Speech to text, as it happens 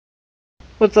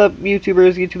What's up,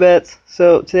 YouTubers, YouTubettes?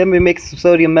 So today I'm going to make some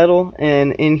sodium metal,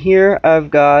 and in here I've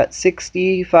got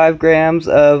 65 grams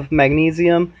of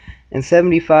magnesium and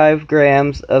 75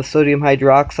 grams of sodium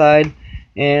hydroxide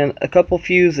and a couple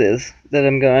fuses that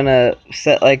I'm going to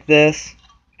set like this,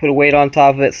 put a weight on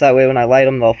top of it so that way when I light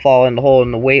them they'll fall in the hole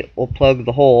and the weight will plug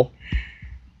the hole,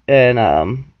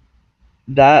 and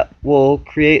that will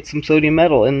create some sodium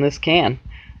metal in this can.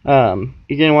 You're going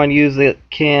to want to use a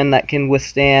can that can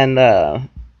withstand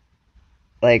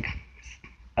like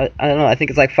I don't know, I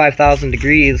think it's like 5,000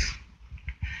 degrees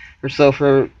or so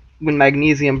for when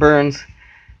magnesium burns.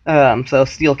 So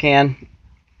steel can.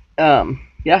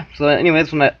 Yeah, so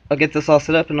anyways, I'll get this all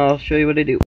set up and I'll show you what I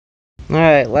do.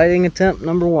 Alright, lighting attempt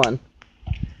number 1.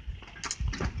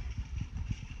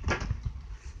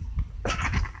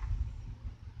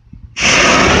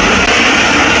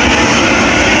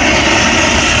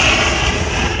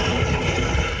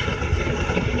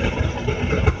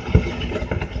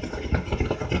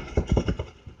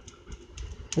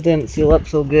 It didn't seal up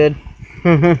so good.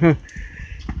 Alright,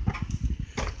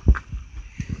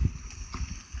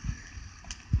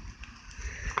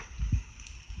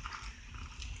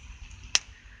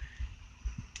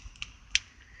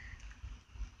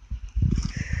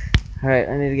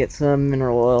 I need to get some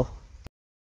mineral oil.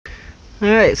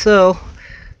 Alright, so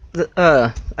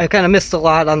I kind of missed a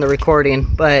lot on the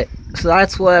recording, but so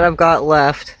that's what I've got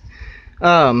left.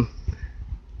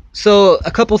 So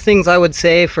a couple things I would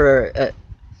say for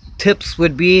tips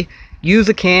would be, use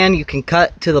a can you can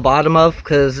cut to the bottom of,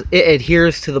 because it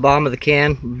adheres to the bottom of the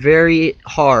can very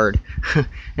hard.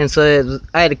 And so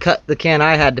I had to cut the can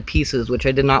I had to pieces, which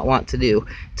I did not want to do,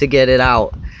 to get it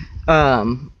out.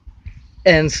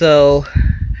 And so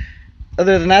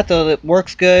other than that though, it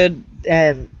works good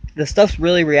and the stuff's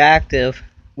really reactive,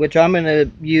 which I'm going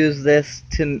to use this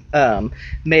to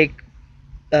make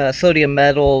sodium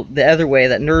metal the other way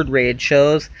that Nerd Rage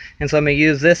shows. And so I'm going to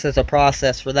use this as a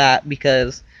process for that,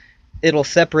 because it'll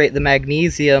separate the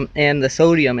magnesium and the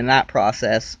sodium in that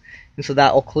process, and so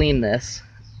that will clean this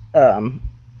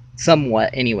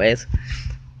somewhat. Anyways,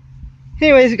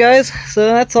 you guys, so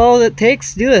that's all it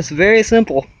takes to do this. Very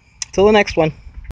simple. Till the next one.